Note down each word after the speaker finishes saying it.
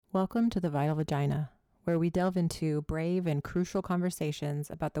Welcome to The Vital Vagina, where we delve into brave and crucial conversations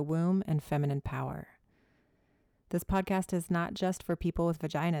about the womb and feminine power. This podcast is not just for people with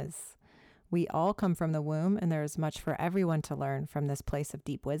vaginas. We all come from the womb, and there is much for everyone to learn from this place of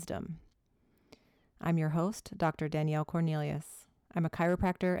deep wisdom. I'm your host, Dr. Danielle Cornelius. I'm a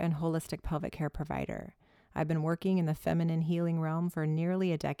chiropractor and holistic pelvic care provider. I've been working in the feminine healing realm for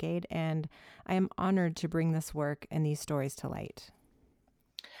nearly a decade, and I am honored to bring this work and these stories to light.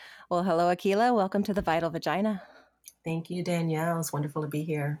 Well, hello, Akila. Welcome to The Vital Vagina. Thank you, Danielle. It's wonderful to be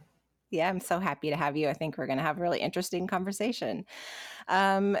here. Yeah, I'm so happy to have you. I think we're going to have a really interesting conversation.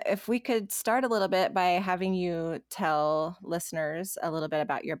 If we could start a little bit by having you tell listeners a little bit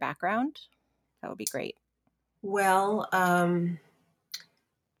about your background, that would be great. Well,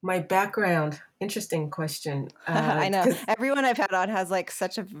 my background, interesting question. I know everyone I've had on has like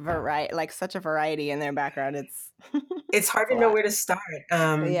such a variety in their background. It's hard a to know lot. where to start.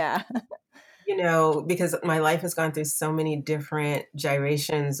 Yeah. Because my life has gone through so many different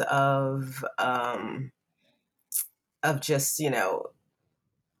gyrations of just,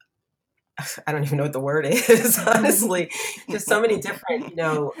 I don't even know what the word is, honestly. Just so many different,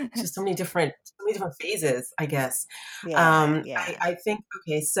 so many different phases, I guess. Yeah. I think,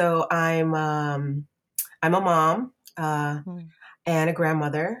 okay, so I'm a mom and a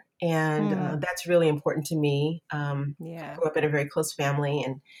grandmother, and that's really important to me. I grew up in a very close family,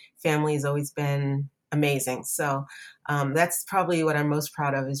 and family has always been amazing. So that's probably what I'm most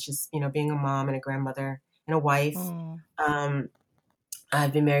proud of is just, being a mom and a grandmother and a wife.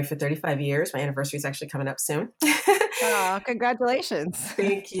 I've been married for 35 years. My anniversary is actually coming up soon. Oh, congratulations.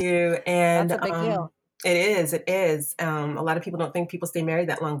 Thank you. And That's a big deal. It is. It is. A lot of people don't think people stay married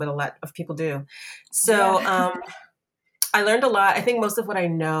that long, but a lot of people do. So I learned a lot. I think most of what I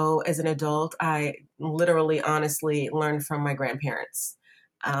know as an adult, I literally, honestly learned from my grandparents.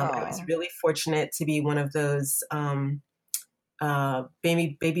 I was really fortunate to be one of those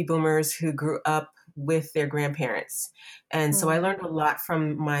baby boomers who grew up with their grandparents. And so I learned a lot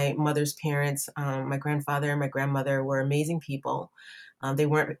from my mother's parents. My grandfather and my grandmother were amazing people. They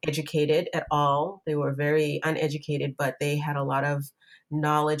weren't educated at all. They were very uneducated, but they had a lot of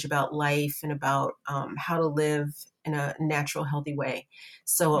knowledge about life and about how to live in a natural, healthy way.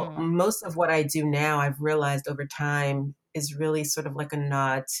 So most of what I do now, I've realized over time is really sort of like a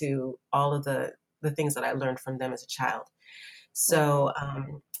nod to all of the things that I learned from them as a child. So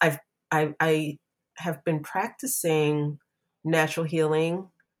I have been practicing natural healing,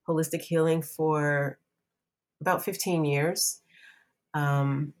 holistic healing for about 15 years,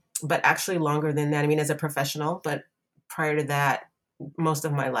 but actually longer than that. I mean, as a professional, but prior to that, most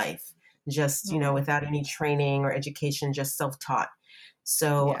of my life, just, without any training or education, just self-taught.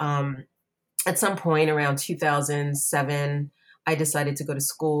 So at some point around 2007, I decided to go to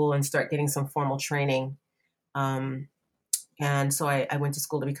school and start getting some formal training. And so I went to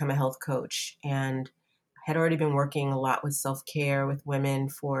school to become a health coach and had already been working a lot with self-care with women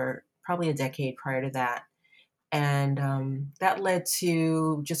for probably a decade prior to that. And that led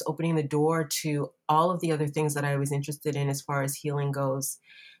to just opening the door to all of the other things that I was interested in as far as healing goes.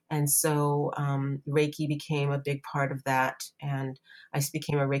 And so Reiki became a big part of that. And I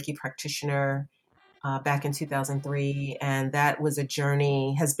became a Reiki practitioner back in 2003. And that was a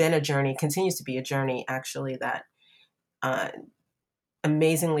journey, has been a journey, continues to be a journey, actually, that uh,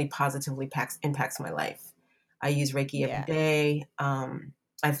 amazingly positively impacts my life. I use Reiki every day.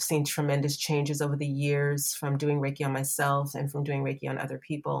 I've seen tremendous changes over the years from doing Reiki on myself and from doing Reiki on other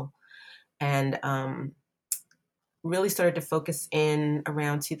people. And really started to focus in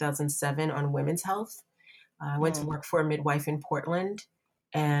around 2007 on women's health. I went to work for a midwife in Portland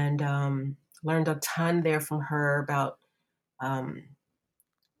and learned a ton there from her about um,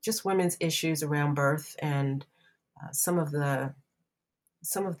 just women's issues around birth and some of the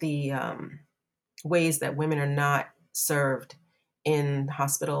ways that women are not served in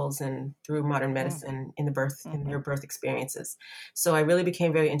hospitals and through modern medicine in their birth experiences. So I really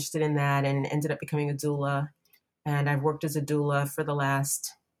became very interested in that and ended up becoming a doula. And I've worked as a doula for the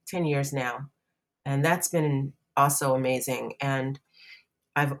last 10 years now. And that's been also amazing. And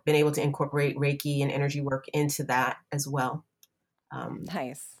I've been able to incorporate Reiki and energy work into that as well.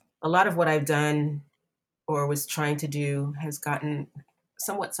 Nice. A lot of what I've done or was trying to do has gotten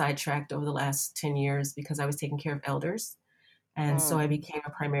somewhat sidetracked over the last 10 years because I was taking care of elders. And so I became a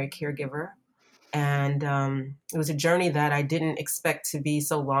primary caregiver. And it was a journey that I didn't expect to be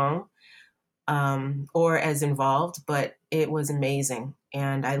so long or as involved, but it was amazing.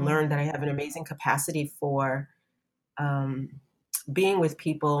 And I learned that I have an amazing capacity for um, being with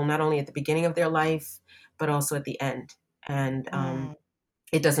people, not only at the beginning of their life, but also at the end. And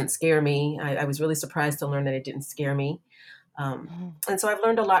it doesn't scare me. I was really surprised to learn that it didn't scare me. Mhm. And so I've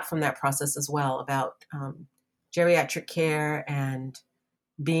learned a lot from that process as well about geriatric care and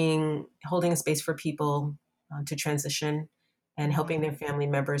holding a space for people to transition and helping Mhm. their family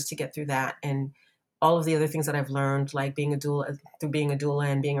members to get through that. And all of the other things that I've learned, like being a doula, through being a doula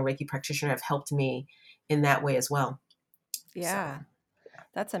and being a Reiki practitioner, have helped me in that way as well. So, Yeah,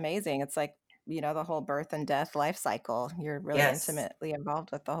 that's amazing. It's like, the whole birth and death life cycle. You're really yes, intimately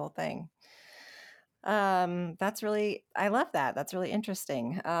involved with the whole thing. I love that. That's really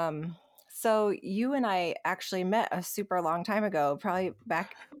interesting. So you and I actually met a super long time ago, probably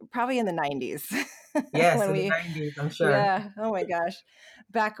in the 90s yes, when in the we, 90s, I'm sure. yeah, oh my gosh.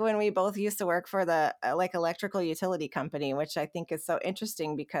 Back when we both used to work for the like electrical utility company, which I think is so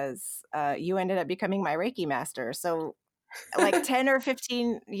interesting because you ended up becoming my Reiki master. So like 10 or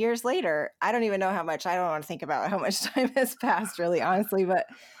 15 years later, I don't even know how much, I don't want to think about how much time has passed really honestly, but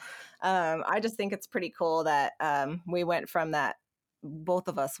I just think it's pretty cool that we went from that, both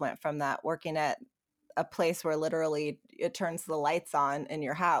of us went from that working at a place where literally it turns the lights on in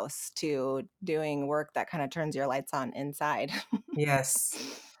your house to doing work that kind of turns your lights on inside. Yes,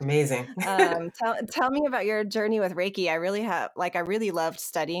 amazing. Tell me about your journey with Reiki. I really loved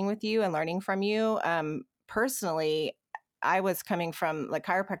studying with you and learning from you. Personally, I was coming from the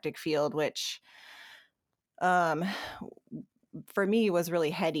chiropractic field, which um, for me was really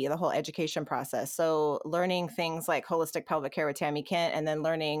heady, the whole education process. So learning things like holistic pelvic care with Tammy Kent and then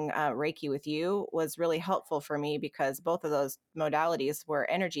learning Reiki with you was really helpful for me because both of those modalities were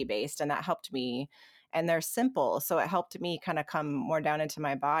energy based and that helped me. And they're simple. So it helped me kind of come more down into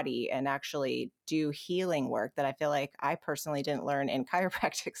my body and actually do healing work that I feel like I personally didn't learn in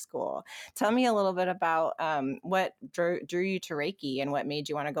chiropractic school. Tell me a little bit about what drew you to Reiki and what made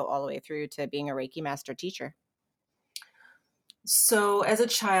you want to go all the way through to being a Reiki master teacher. So, as a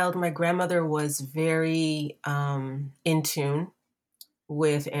child, my grandmother was very in tune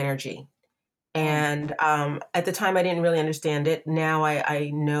with energy. Mm, And at the time, I didn't really understand it. Now I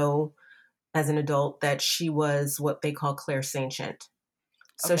know as an adult that she was what they call clairsentient.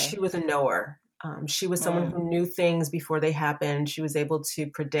 So she okay. was a knower. She was someone Mm. who knew things before they happened. She was able to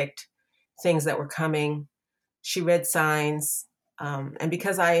predict things that were coming. She read signs. And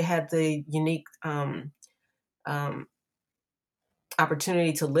because I had the unique um,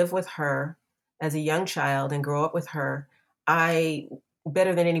 opportunity to live with her as a young child and grow up with her, I,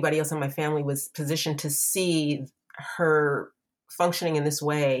 better than anybody else in my family, was positioned to see her functioning in this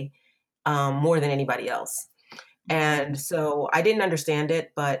way more than anybody else. Mm. And so I didn't understand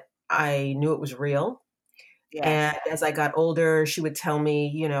it, but I knew it was real. And Yes. as I got older, she would tell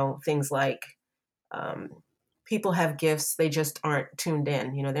me, things like, um, people have gifts, they just aren't tuned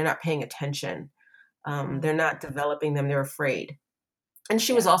in. They're not paying attention. They're Mhm. not developing them, they're afraid. And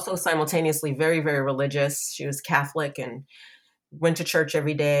she was Yeah. also simultaneously very, very religious. She was Catholic and went to church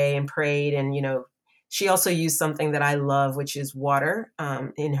every day and prayed. And, she also used something that I love, which is water,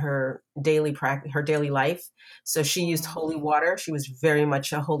 in her daily practice, her daily life. So she used Mhm. holy water. She was very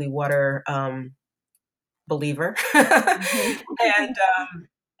much a holy water believer.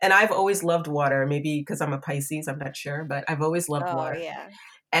 And I've always loved water, maybe because I'm a Pisces, I'm not sure, but I've always loved Oh, water. yeah.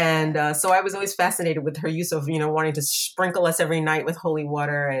 And Yeah. so I was always fascinated with her use of, wanting to sprinkle us every night with holy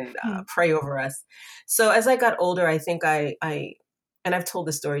water and Hmm. pray over us. So as I got older, I think and I've told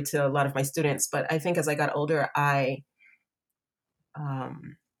this story to a lot of my students, but I think as I got older, I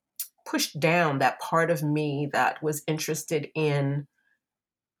um, pushed down that part of me that was interested in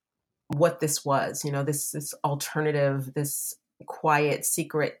what this was, this alternative, this quiet,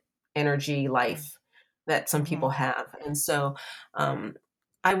 secret energy life that some people Mhm. have. And so um,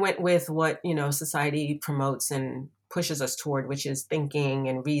 I went with what, society promotes and pushes us toward, which is thinking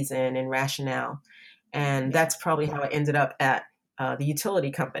and reason and rationale. And Yeah. that's probably how I ended up at the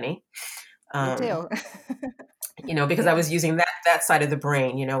utility company. Me Um, too. because I was using that side of the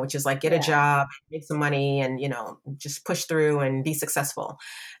brain, which is like get a Yeah. job, make some money, and just push through and be successful.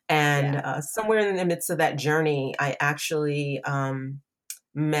 And Yeah. somewhere in the midst of that journey, I actually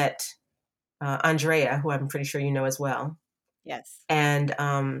met Andrea, who I'm pretty sure you know as well, Yes. and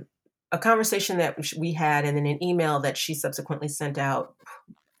a conversation that we had, and then an email that she subsequently sent out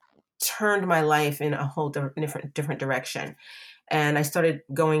turned my life in a whole different direction. And I started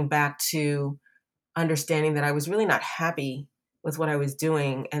going back to understanding that I was really not happy with what I was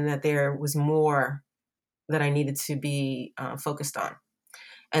doing and that there was more that I needed to be focused on.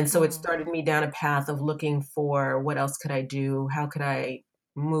 And so it Mhm. started me down a path of looking for what else could I do? How could I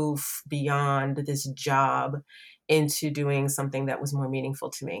move beyond this job into doing something that was more meaningful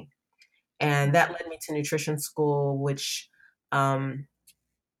to me? And that Mhm. led me to nutrition school, which um,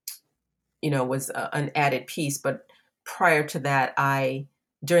 was an added piece. But prior to that,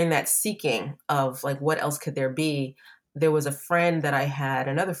 during that seeking of like, what else could there be? There was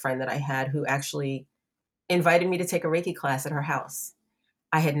another friend that I had who actually invited me to take a Reiki class at her house.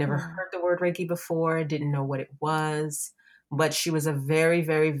 I had never Mm. heard the word Reiki before, didn't know what it was, but she was a very,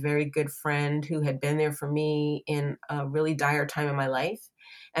 very, very good friend who had been there for me in a really dire time in my life,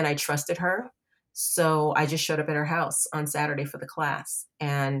 and I trusted her. So I just showed up at her house on Saturday for the class.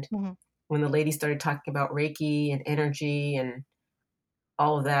 And Mhm. when the lady started talking about Reiki and energy and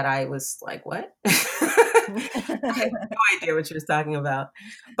all of that, I was like, "What?" I had no idea what she was talking about.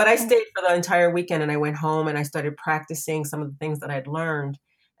 But I stayed for the entire weekend, and I went home and I started practicing some of the things that I'd learned.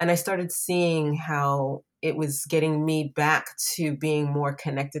 And I started seeing how it was getting me back to being more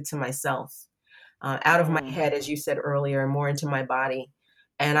connected to myself, out of my Mm. head, as you said earlier, and more into my body.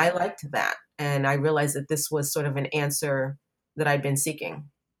 And I liked that. And I realized that this was sort of an answer that I'd been seeking.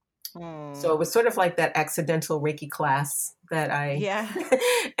 So Mm. it was sort of like that accidental Reiki class that I Yeah.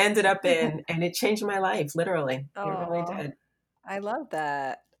 ended up in, and it changed my life, literally. It really Oh, did. I love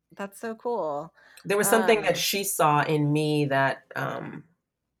that. That's so cool. There was something that Um, she saw in me that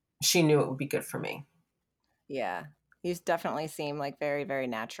she knew it would be good for me. yeah. You definitely seem like very, very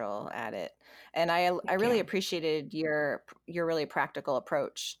natural at it. And I Thank you. really appreciated your really practical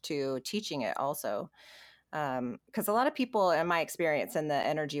approach to teaching it also. Because a lot of people, in my experience in the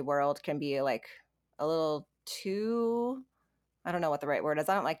energy world, can be like a little too, I don't know what the right word is.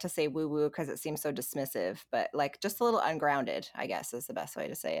 I don't like to say woo woo because it seems so dismissive, but like just a little ungrounded, I guess is the best way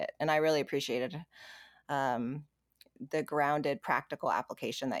to say it. And I really appreciated um, the grounded, practical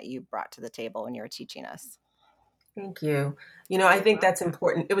application that you brought to the table when you were teaching us. Thank you. I think that's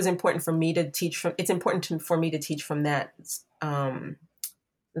important. It was important for me to teach from. It's important for me to teach from um,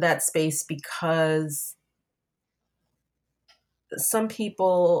 that space, because some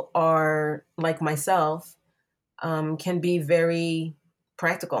people are like myself, can be very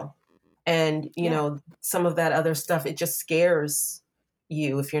practical. And, Yeah. some of that other stuff, it just scares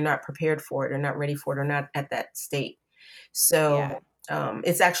you if you're not prepared for it or not ready for it or not at that state. Yeah. So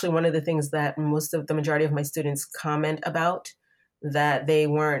it's actually one of the things that the majority of my students comment about, that they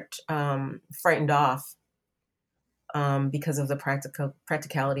weren't frightened off, because of the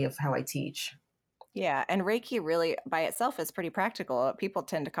practicality of how I teach. Yeah. And Reiki really by itself is pretty practical. People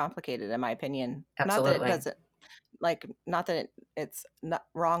tend to complicate it, in my opinion. Not that it Absolutely. doesn't like not that it's not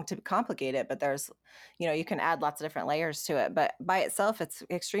wrong to complicate it, but there's you can add lots of different layers to it, but by itself it's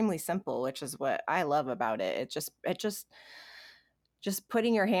extremely simple, which is what I love about it. Just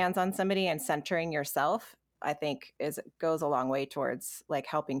putting your hands on somebody and centering yourself, I think is goes a long way towards like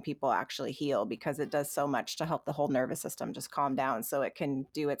helping people actually heal, because it does so much to help the whole nervous system just calm down so it can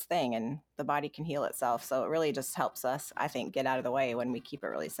do its thing and the body can heal itself. So it really just helps us, I think, get out of the way when we keep it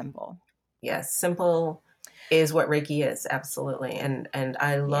really simple. Yes, simple is what Reiki is, absolutely. And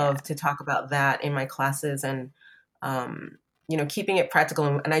I Yeah. love to talk about that in my classes, and keeping it practical.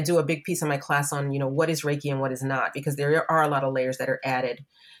 And I do a big piece of my class on, what is Reiki and what is not, because there are a lot of layers that are added,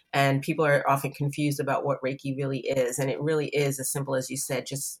 and people are often confused about what Reiki really is. And it really is as simple as you said,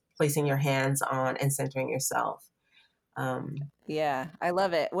 just placing your hands on and centering yourself. Um, Yeah, I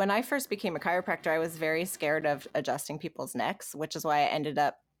love it. When I first became a chiropractor, I was very scared of adjusting people's necks, which is why I ended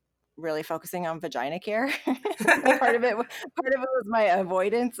up really focusing on vagina care. Part of it was my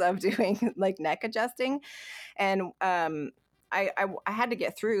avoidance of doing like neck adjusting, and I had to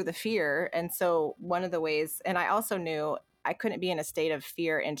get through the fear. And so one of the ways, and I also knew I couldn't be in a state of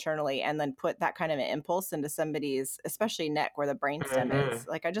fear internally and then put that kind of an impulse into somebody's, especially neck where the brainstem is. mhm.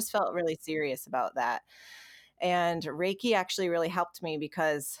 Like I just felt really serious about that. And Reiki actually really helped me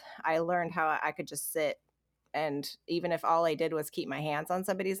because I learned how I could just sit, and even if all I did was keep my hands on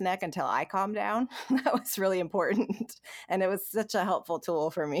somebody's neck until I calmed down, that was really important. And it was such a helpful tool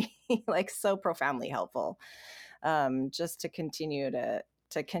for me, like so profoundly helpful, just to continue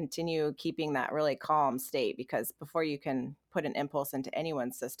keeping that really calm state. Because before you can put an impulse into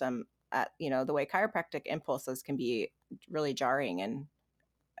anyone's system, the way chiropractic impulses can be really jarring and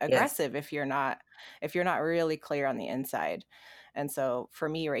Yes. aggressive if you're not really clear on the inside. And so for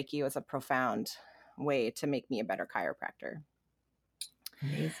me, Reiki was a profound way to make me a better chiropractor.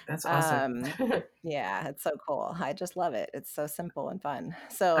 Amazing. That's awesome. Um, yeah, it's so cool. I just love it. It's so simple and fun.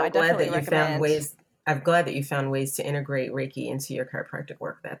 So I I'm glad definitely that you found recommend. ways I'm glad that you found ways to integrate Reiki into your chiropractic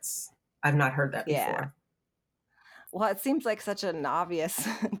work. I've not heard that Yeah. before. Well, it seems like such an obvious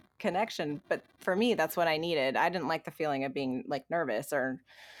connection, but for me, that's what I needed. I didn't like the feeling of being like nervous or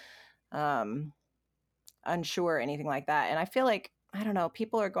um, unsure or anything like that. And I feel like I don't know,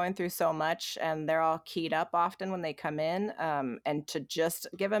 people are going through so much and they're all keyed up often when they come in. And to just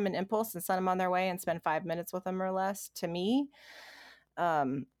give them an impulse and send them on their way and spend 5 minutes with them or less, to me,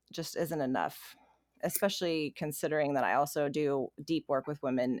 just isn't enough, especially considering that I also do deep work with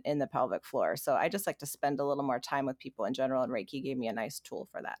women in the pelvic floor. So I just like to spend a little more time with people in general. And Reiki gave me a nice tool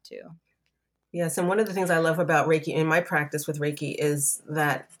for that too. Yes, and one of the things I love about Reiki in my practice with Reiki is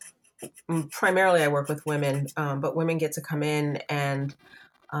that primarily I work with women, but women get to come in and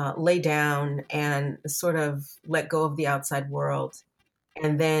lay down and sort of let go of the outside world.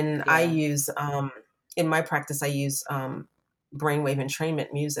 And then I Yeah. use, in my practice, I use brainwave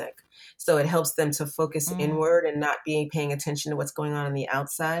entrainment music. So it helps them to focus Mm, inward and not being paying attention to what's going on the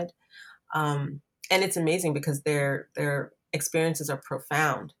outside. Um, and it's amazing because their experiences are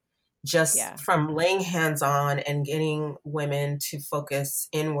profound. Just yeah. from laying hands on and getting women to focus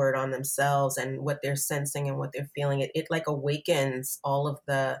inward on themselves and what they're sensing and what they're feeling, it like awakens all of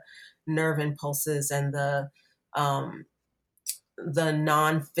the nerve impulses and um, the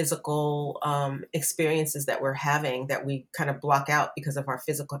non-physical experiences that we're having that we kind of block out because of our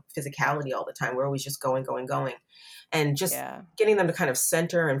physicality all the time. We're always just going, going, going, and just Yeah. getting them to kind of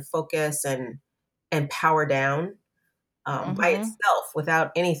center and focus and power down by Mm-hmm. itself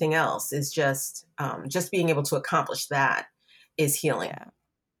without anything else is just being able to accomplish that is healing. Yeah.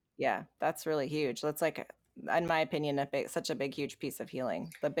 Yeah. That's really huge. That's like, in my opinion, such a big, huge piece of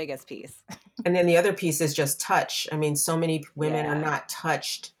healing, the biggest piece. And then the other piece is just touch. I mean, so many women are Yeah. not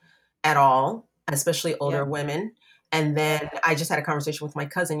touched at all, especially older Yep. women. And then Yep. I just had a conversation with my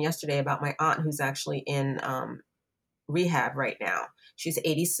cousin yesterday about my aunt who's actually in rehab right now. She's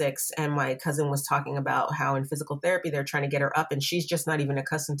 86, and my cousin was talking about how in physical therapy they're trying to get her up, and she's just not even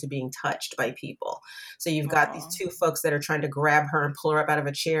accustomed to being touched by people. So you've got these Aw. two folks that are trying to grab her and pull her up out of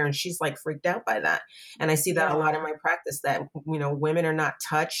a chair, and she's like freaked out by that. And I see that a lot Yeah. in my practice that women are not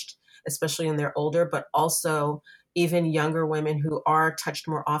touched, especially when they're older, but also even younger women who are touched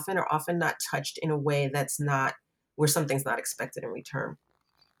more often are often not touched in a way that's not where something's not expected in return.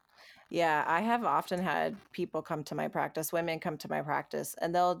 Yeah, I have often had people come to my practice, women come to my practice,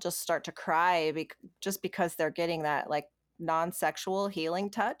 and they'll just start to cry just because they're getting that like non-sexual healing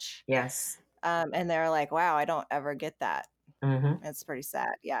touch. Yes. And they're like, wow, I don't ever get that. Hmm. It's pretty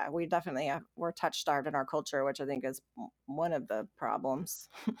sad. Yeah, we definitely we're touch starved in our culture, which I think is one of the problems.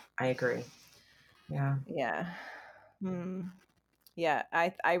 I agree. Yeah. Yeah. Hmm. Yeah,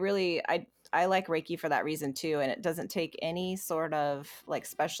 I really I like Reiki for that reason too, and it doesn't take any sort of like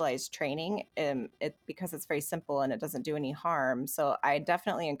specialized training, it because it's very simple and it doesn't do any harm. So I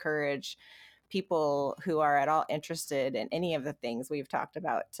definitely encourage people who are at all interested in any of the things we've talked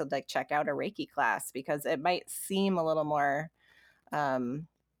about to like check out a Reiki class because it might seem a little more um,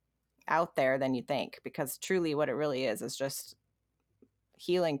 out there than you think. Because truly, what it really is just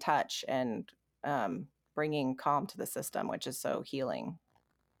healing touch and bringing calm to the system, which is so healing.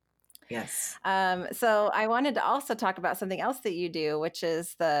 Yes. So I wanted to also talk about something else that you do, which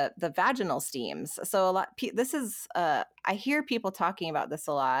is the vaginal steams. So a lot this is I hear people talking about this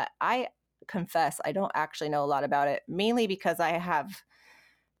a lot. I confess I don't actually know a lot about it, mainly because I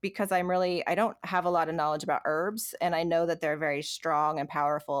don't have a lot of knowledge about herbs, and I know that they're very strong and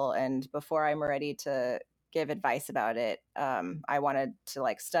powerful. And before I'm ready to give advice about it, I wanted to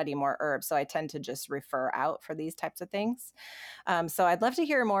like study more herbs. So I tend to just refer out for these types of things. So I'd love to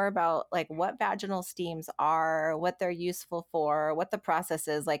hear more about like what vaginal steams are, what they're useful for, what the process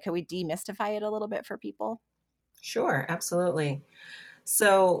is. Like, can we demystify it a little bit for people? Sure, absolutely.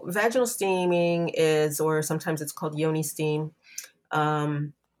 So, vaginal steaming is, or sometimes it's called yoni steam.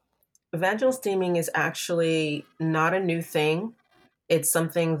 Um, Vaginal steaming is actually not a new thing. It's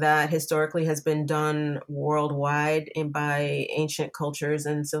something that historically has been done worldwide by ancient cultures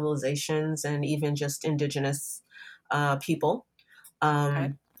and civilizations, and even just indigenous people. Okay.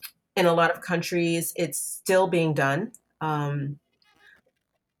 Um, in a lot of countries, it's still being done. Um,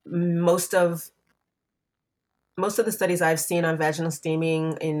 most of most of the studies I've seen on vaginal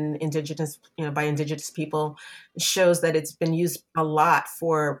steaming in indigenous, by indigenous people shows that it's been used a lot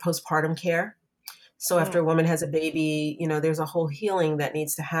for postpartum care. So after a Mm, woman has a baby, there's a whole healing that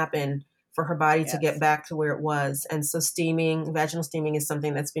needs to happen for her body to get yes. back to where it was. And so vaginal steaming is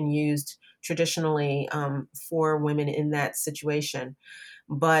something that's been used traditionally for women in that situation.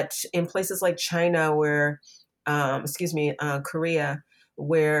 But in places like China, Korea,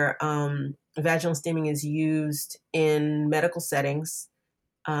 where vaginal steaming is used in medical settings,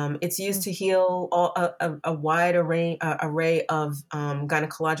 it's used Mm, to heal a wide array of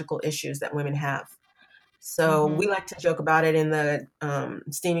gynecological issues that women have. So we mm-hmm. like to joke about it in the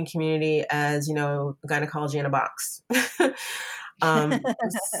steaming community as, gynecology in a box.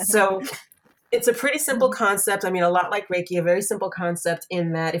 So it's a pretty simple concept. I mean, a lot like Reiki, a very simple concept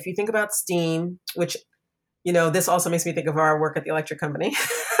in that if you think about steam, which, this also makes me think of our work at the electric company.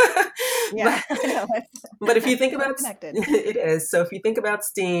 Yeah, I know. But if you think about connected. it is. So if you think about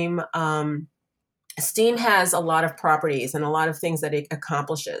steam, steam has a lot of properties and a lot of things that it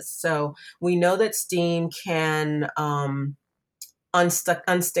accomplishes. So we know that steam can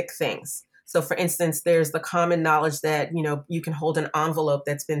unstick things. So for instance, there's the common knowledge that, you can hold an envelope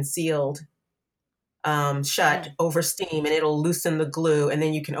that's been sealed shut over steam and it'll loosen the glue and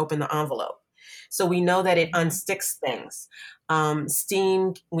then you can open the envelope. So we know that it unsticks things.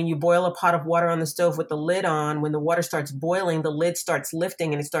 Steam, when you boil a pot of water on the stove with the lid on, when the water starts boiling, the lid starts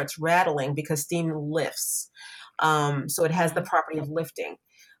lifting and it starts rattling because steam lifts. So it has the property of lifting.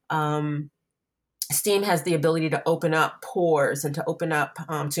 Steam has the ability to open up pores and to open up,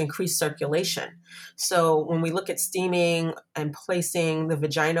 to increase circulation. So when we look at steaming and placing the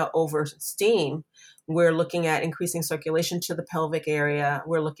vagina over steam, we're looking at increasing circulation to the pelvic area.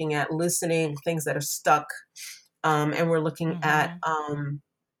 We're looking at loosening things that are stuck. And we're looking at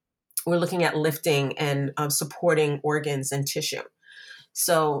lifting and supporting organs and tissue.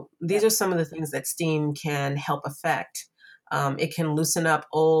 So these are some of the things that steam can help affect. It can loosen up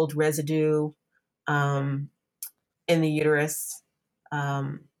old residue in the uterus,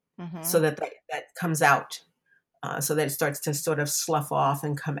 so that comes out, so that it starts to sort of slough off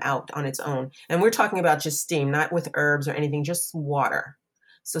and come out on its own. And we're talking about just steam, not with herbs or anything, just water.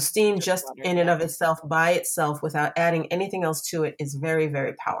 So steam just water, in and of itself, by itself, without adding anything else to it, is very,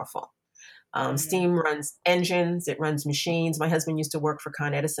 very powerful. Steam runs engines, it runs machines. My husband used to work for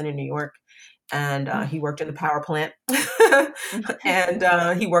Con Edison in New York, and he worked in the power plant,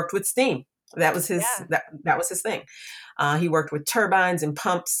 and he worked with steam. That was his that was his thing. He worked with turbines and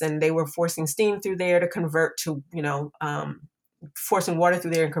pumps, and they were forcing steam through there to convert to, forcing water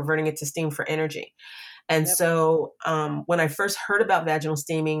through there and converting it to steam for energy. And so when I first heard about vaginal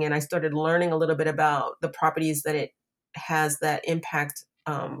steaming and I started learning a little bit about the properties that it has that impact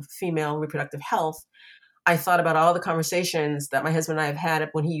female reproductive health, I thought about all the conversations that my husband and I have had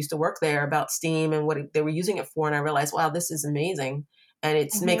when he used to work there about steam and what they were using it for. And I realized, wow, this is amazing. And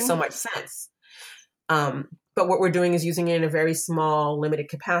it makes so much sense. But what we're doing is using it in a very small, limited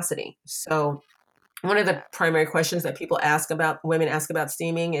capacity. So one of the primary questions that women ask about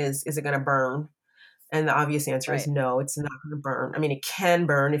steaming is it going to burn? And the obvious answer is no, it's not going to burn. I mean, it can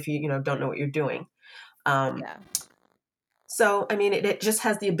burn if you don't know what you're doing. So, I mean, it just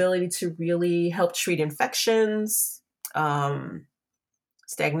has the ability to really help treat infections,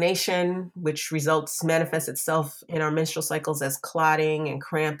 stagnation, which manifests itself in our menstrual cycles as clotting and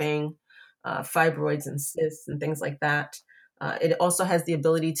cramping, fibroids and cysts and things like that. It also has the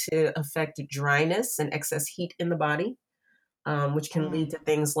ability to affect dryness and excess heat in the body, which can lead to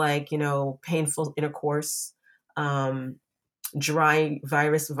things like, painful intercourse, dry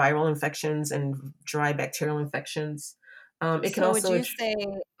viral infections and dry bacterial infections. It can also. Would you say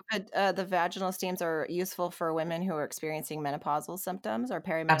the vaginal steams are useful for women who are experiencing menopausal symptoms or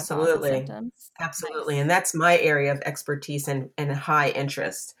perimenopausal symptoms? Absolutely. Nice. And that's my area of expertise and high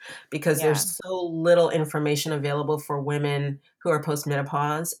interest, because there's so little information available for women who are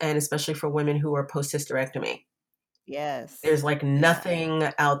postmenopause, and especially for women who are post-hysterectomy. Yes. There's like nothing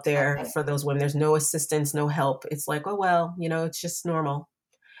out there for those women. There's no assistance, no help. It's like, oh, well, it's just normal.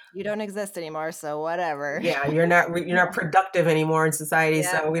 You don't exist anymore, so whatever. Yeah, you're not productive anymore in society,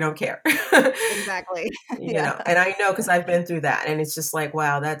 so we don't care. Exactly. And I know, because I've been through that, and it's just like,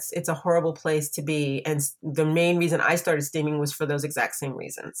 wow, it's a horrible place to be. And the main reason I started steaming was for those exact same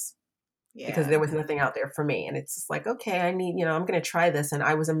reasons, because there was nothing out there for me. And it's just like, okay, I need, I'm going to try this. And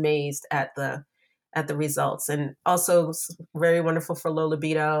I was amazed at the results, and also very wonderful for low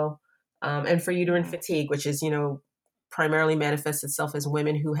libido, and for uterine fatigue, which is, primarily manifests itself as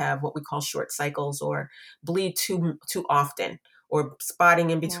women who have what we call short cycles, or bleed too often, or spotting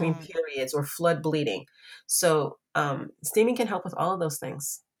in between periods, or flood bleeding. So steaming can help with all of those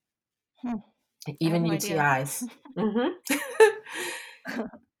things, even UTIs.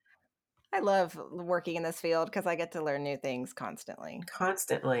 I love working in this field because I get to learn new things constantly.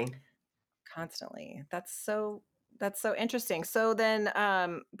 That's so interesting. So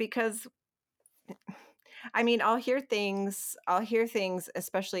then, because I mean, I'll hear things,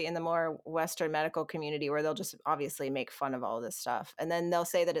 especially in the more Western medical community, where they'll just obviously make fun of all this stuff. And then they'll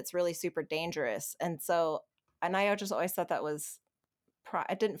say that it's really super dangerous. And I just always thought that was,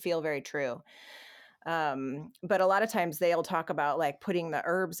 it didn't feel very true. But a lot of times they'll talk about like putting the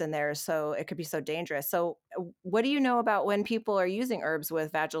herbs in there, so it could be so dangerous. So what do you know about when people are using herbs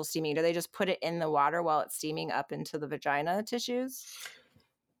with vaginal steaming? Do they just put it in the water while it's steaming up into the vagina tissues?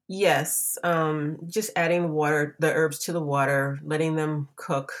 Yes, just adding the herbs to the water, letting them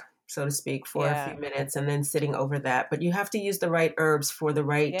cook, so to speak, for a few Yeah. minutes, and then sitting over that. But you have to use the right herbs for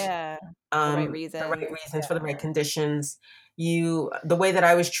Yeah. The right the reasons. right reasons, for the right conditions. The way that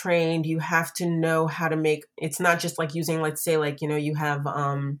I was trained, you have to know how to make. It's not just like using, let's say, like you have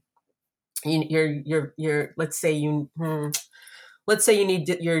your let's say you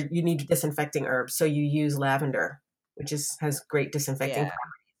need disinfecting herbs, so you use lavender, which has great disinfecting. Yeah.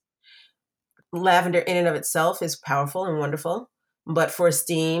 Lavender in and of itself is powerful and wonderful, but for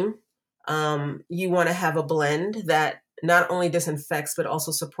steam, you want to have a blend that not only disinfects but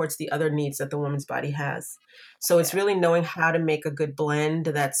also supports the other needs that the woman's body has. So it's Yeah. really knowing how to make a good blend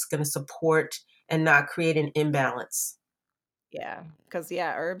that's going to support and not create an imbalance. Yeah. Because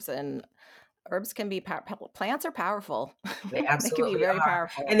yeah, herbs can be plants are powerful. They They can be absolutely very are,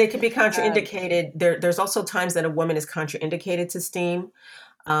 powerful. and they can be Um, contraindicated. There's also times that a woman is contraindicated to steam,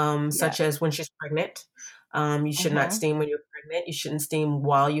 yeah. such as when she's pregnant. You should not Hmm. steam when you're pregnant. You shouldn't steam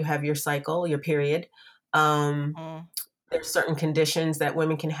while you have your cycle, your period. Um, Hmm. there's certain conditions that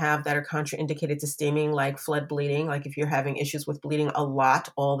women can have that are contraindicated to steaming, like flood bleeding. Like if you're having issues with bleeding a lot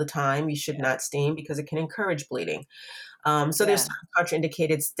all the time, you should not steam because it can encourage bleeding. So there's Yeah. certain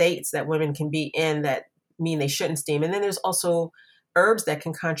contraindicated states that women can be in that mean they shouldn't steam. And then there's also herbs that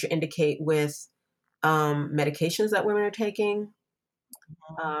can contraindicate with medications that women are taking,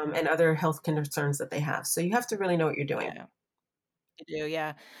 Mhm. and other health concerns that they have. So you have to really know what you're doing. Yeah. You do.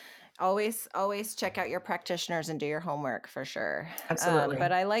 Yeah. Always check out your practitioners and do your homework for sure. But Absolutely.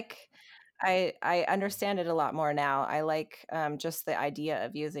 I understand it a lot more now. I like just the idea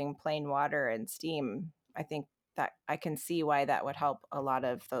of using plain water and steam. I think that I can see why that would help a lot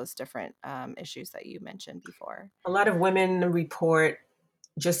of those different issues that you mentioned before. A lot of women report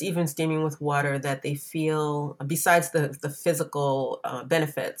just even steaming with water that they feel, besides the physical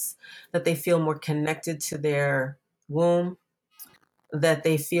benefits, that they feel more connected to their womb, that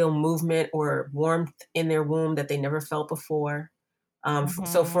they feel movement or warmth in their womb that they never felt before.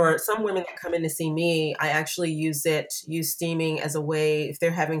 So Hmm. for some women that come in to see me, I actually use steaming as a way if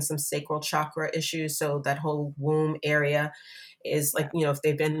they're having some sacral chakra issues. So that whole womb area is like, Yeah. if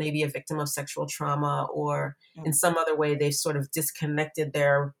they've been maybe a victim of sexual trauma or in Mm. some other way, they've sort of disconnected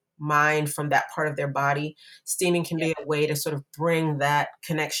their mind from that part of their body. Steaming can be a way to sort of bring that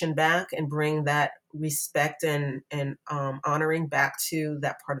connection back and bring that respect and honoring back to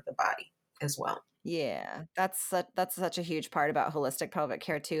that part of the body as well. Yeah, that's such a huge part about holistic pelvic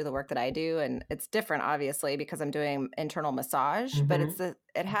care too, the work that I do, and it's different obviously because I'm doing internal massage, but Hmm.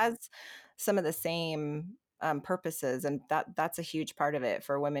 it has some of the same purposes, and that's a huge part of it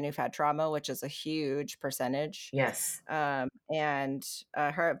for women who've had trauma, which is a huge percentage. Yes. And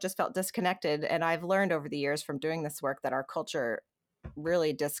her I've just felt disconnected, and I've learned over the years from doing this work that our culture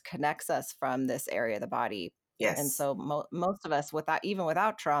really disconnects us from this area of the body. And Yes. so most of us without even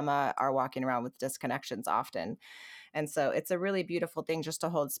without trauma are walking around with disconnections often. And so it's a really beautiful thing just to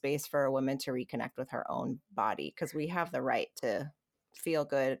hold space for a woman to reconnect with her own body because we have the right to feel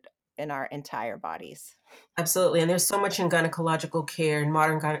good in our entire bodies. Absolutely. And there's so much in gynecological care and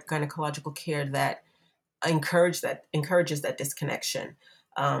modern gynecological care that encourages that disconnection.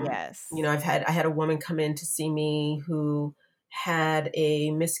 Yes. I had a woman come in to see me who had a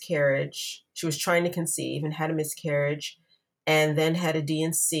miscarriage. She was trying to conceive and had a miscarriage, and then had a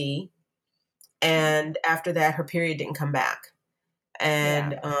DNC. Mm. And after that, her period didn't come back,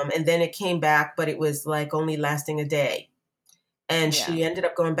 Yeah. and then it came back, but it was like only lasting a day. And Yeah. she ended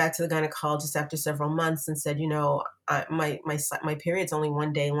up going back to the gynecologist after several months and said, my period's only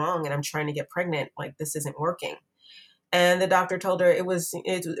one day long, and I'm trying to get pregnant. Like this isn't working. And the doctor told her it was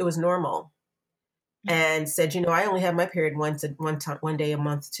normal, and said, I only have my period one day a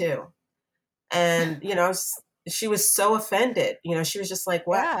month too. And she was so offended. She was just like,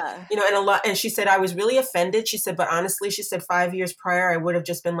 what? Yeah. And she said, I was really offended. She said, but honestly, she said 5 years prior, I would have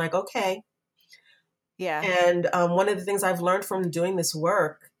just been like, okay. Yeah. And one of the things I've learned from doing this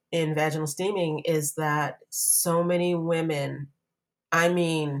work in vaginal steaming is that so many women, I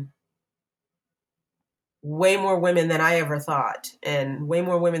mean, way more women than I ever thought, and way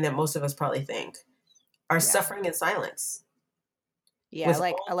more women than most of us probably think, are Yeah. suffering in silence Yeah. with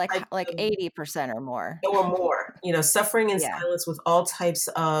Like all like types like of, 80% or more. or more, suffering in Yeah. silence with all types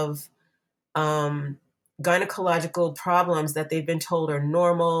of um, gynecological problems that they've been told are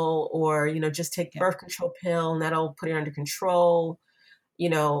normal, or just take the Yeah. birth control pill and that'll put it under control.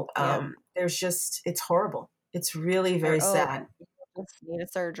 Yep. there's just, it's horrible. It's really Or, very sad. you just need a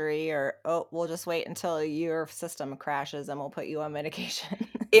surgery, or, we'll just wait until your system crashes and we'll put you on medication.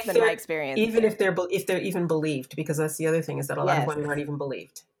 It's If been my they're, experience. even if they're even believed, because that's the other thing, is that a lot of Yes. women aren't even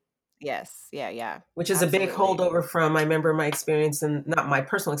believed. Yes. Yeah. Which is a big Absolutely. holdover from, I remember my experience, and not my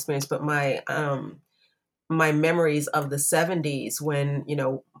personal experience, but my memories of the 70s when,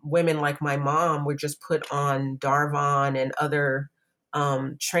 women like my mom were just put on Darvon and other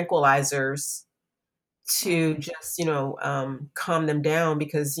tranquilizers to just, calm them down,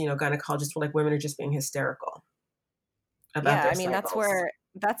 because, gynecologists were like, women are just being hysterical about Yeah. their I mean, that's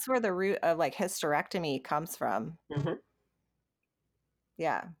cycles. where the root of like hysterectomy comes from. Hmm.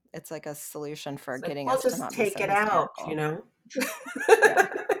 Yeah. It's like a solution for It's like, getting well, us to just not be take so it out, hysterical. Yeah.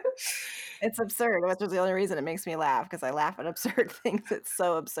 It's absurd, which is the only reason it makes me laugh, because I laugh at absurd things. It's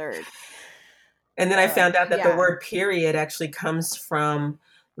so absurd. And then I found out that the Yeah. word period actually comes from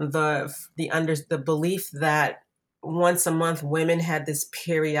the belief that once a month women had this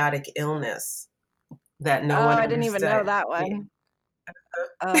periodic illness that no Oh, one I didn't even know understood. that Yeah. one.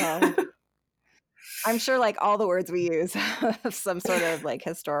 Oh, I'm sure like all the words we use have some sort of like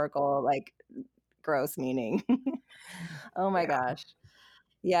historical, like gross meaning. Oh my Yeah. gosh.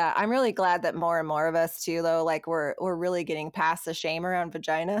 Yeah, I'm really glad that more and more of us too, though, like we're really getting past the shame around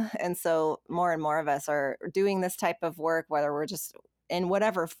vagina. And so more and more of us are doing this type of work, whether we're just in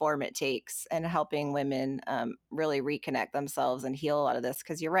whatever form it takes, and helping women really reconnect themselves and heal a lot of this.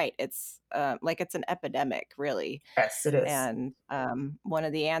 Because you're right, it's like it's an epidemic, really. Yes, it is. And one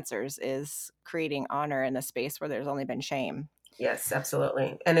of the answers is creating honor in a space where there's only been shame. Yes,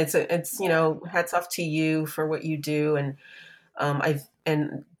 absolutely. And it's Yeah. hats off to you for what you do. And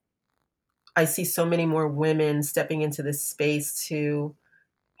I see so many more women stepping into this space to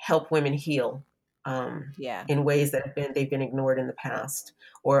help women heal, Yeah. in ways that they've been ignored in the past,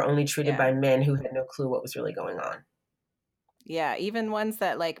 or only treated Yeah. by men who had no clue what was really going on. Yeah, even ones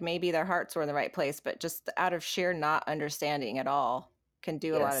that like maybe their hearts were in the right place, but just out of sheer not understanding at all can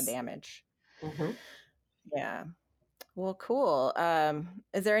do a lot of Yes. damage. Hmm. Yeah. Well, cool.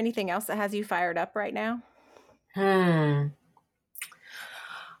 Is there anything else that has you fired up right now? Hmm.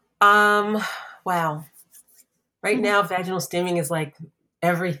 Wow. Right now, vaginal stimming is like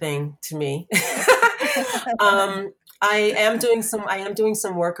everything to me. um, I am doing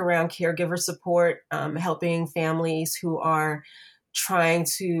some work around caregiver support, helping families who are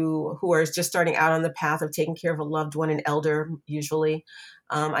just starting out on the path of taking care of a loved one, an elder, usually.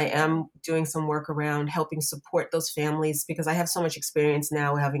 I am doing some work around helping support those families, because I have so much experience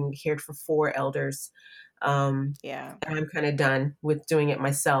now, having cared for 4 elders. Yeah. And I'm kind of done with doing it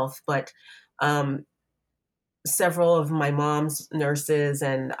myself, but um, several of my mom's nurses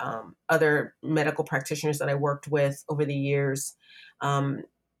and other medical practitioners that I worked with over the years, um,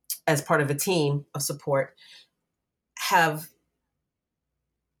 as part of a team of support, have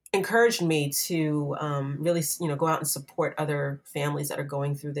encouraged me to really, go out and support other families that are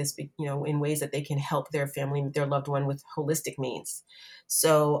going through this, in ways that they can help their family, their loved one, with holistic means.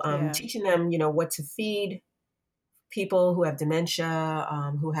 So Yeah. teaching them, what to feed people who have dementia,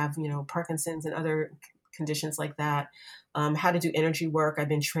 who have, Parkinson's and other conditions like that, how to do energy work. I've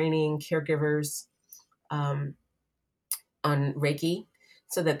been training caregivers um, on Reiki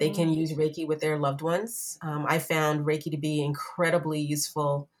so that they can use Reiki with their loved ones. I found Reiki to be incredibly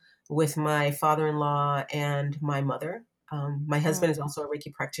useful with my father-in-law and my mother. My husband is also a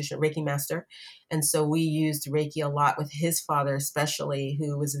Reiki practitioner, Reiki master, and so we used Reiki a lot with his father, especially,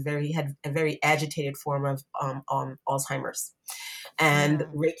 who had a very agitated form of Alzheimer's, and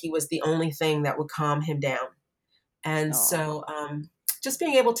Reiki was the only thing that would calm him down. And Oh, so, just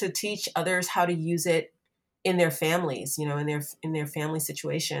being able to teach others how to use it in their families, in their family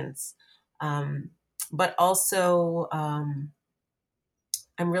situations, um, but also,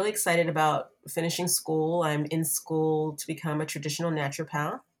 I'm really excited about finishing school. I'm in school to become a traditional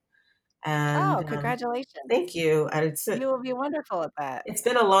naturopath, and oh, congratulations. thank you. And You will be wonderful at that. it's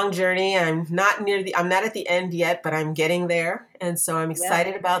been a long journey. I'm not at the end yet, but I'm getting there, and so I'm Yep.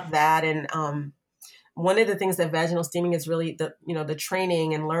 excited about that. And one of the things that vaginal steaming is really, the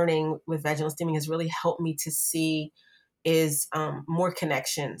training and learning with vaginal steaming has really helped me to see is more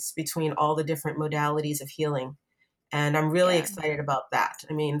connections between all the different modalities of healing. And I'm really Yeah. excited about that.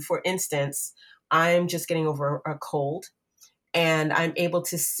 I mean, for instance, I'm just getting over a cold, and I'm able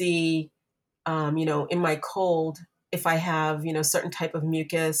to see, in my cold, if I have, certain type of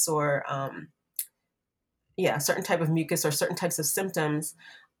mucus, or certain type of mucus or certain types of symptoms,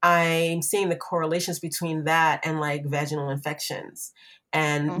 I'm seeing the correlations between that and like vaginal infections,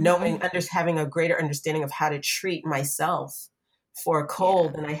 and Hmm. having a greater understanding of how to treat myself, for a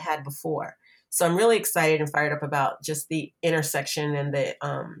cold than I had before. So I'm really excited and fired up about just the intersection and the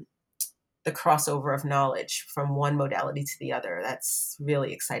crossover of knowledge from one modality to the other. That's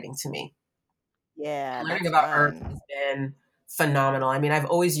really exciting to me. Yeah, Learning that's about herbs fun. has been phenomenal. I mean, I've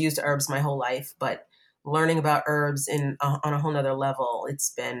always used herbs my whole life, but learning about herbs on a whole nother level,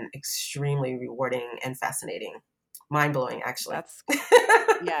 it's been extremely rewarding and fascinating. Mind blowing, actually. That's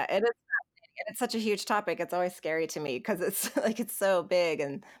yeah, it is. And it's such a huge topic. It's always scary to me because it's like it's so big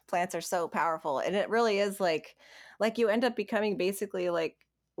and plants are so powerful. And it really is like you end up becoming basically like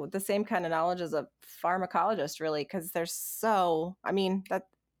with the same kind of knowledge as a pharmacologist, really, because there's so I mean, that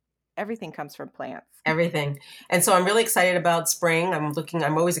everything comes from plants. Everything. And so I'm really excited about spring. I'm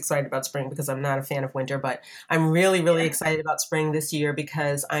always excited about spring because I'm not a fan of winter, but I'm really, really excited about spring this year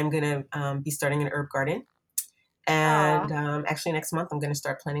because I'm going to be starting an herb garden. And actually next month, I'm going to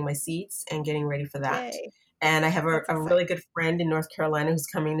start planting my seeds and getting ready for that. Yay. And I have That's a exciting. really good friend in North Carolina who's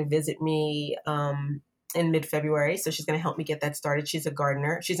coming to visit me in mid-February. So she's going to help me get that started. She's a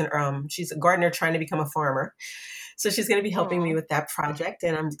gardener. She's a gardener trying to become a farmer. So she's going to be helping me with that project.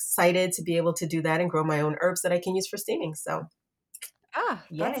 And I'm excited to be able to do that and grow my own herbs that I can use for steaming. So That's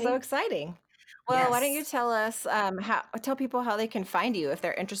so yay. exciting. Well, why don't you Yes. tell people how they can find you if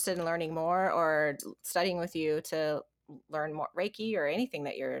they're interested in learning more or studying with you to learn more Reiki or anything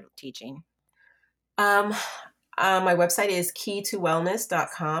that you're teaching? Um, my website is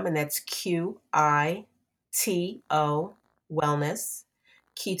key2wellness.com, and that's QITO wellness,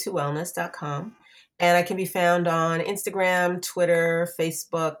 key2wellness.com. And I can be found on Instagram, Twitter,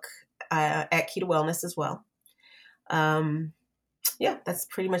 Facebook, at Key to Wellness as well. Yeah, that's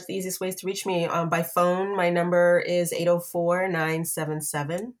pretty much the easiest ways to reach me. By phone, my number is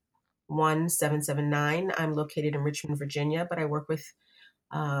 804-977-1779. I'm located in Richmond, Virginia, but I work with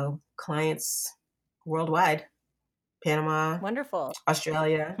clients worldwide. Panama, Wonderful.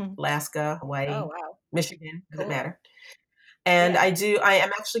 Australia, Alaska, Hawaii, Oh, wow. Michigan, doesn't Cool. matter. And Yeah. I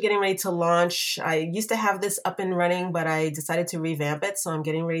am actually getting ready to launch. I used to have this up and running, but I decided to revamp it. So I'm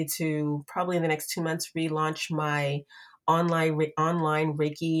getting ready to probably in the next 2 months relaunch my online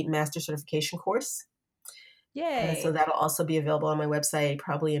Reiki master certification course. So Yay. that'll also be available on my website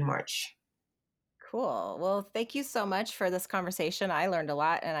probably in March. Cool. Well, thank you so much for this conversation. I learned a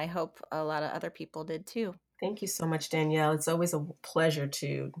lot, and I hope a lot of other people did too. Thank you so much, Danielle. It's always a pleasure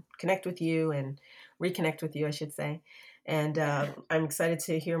to connect with you and reconnect with you, I should say. And I'm excited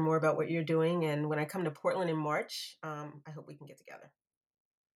to hear more about what you're doing. And when I come to Portland in March, I hope we can get together.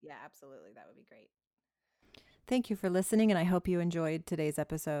 Yeah, absolutely. That would be great. Thank you for listening, and I hope you enjoyed today's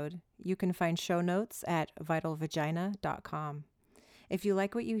episode. You can find show notes at vitalvagina.com. If you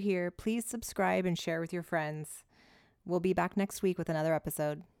like what you hear, please subscribe and share with your friends. We'll be back next week with another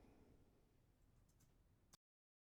episode.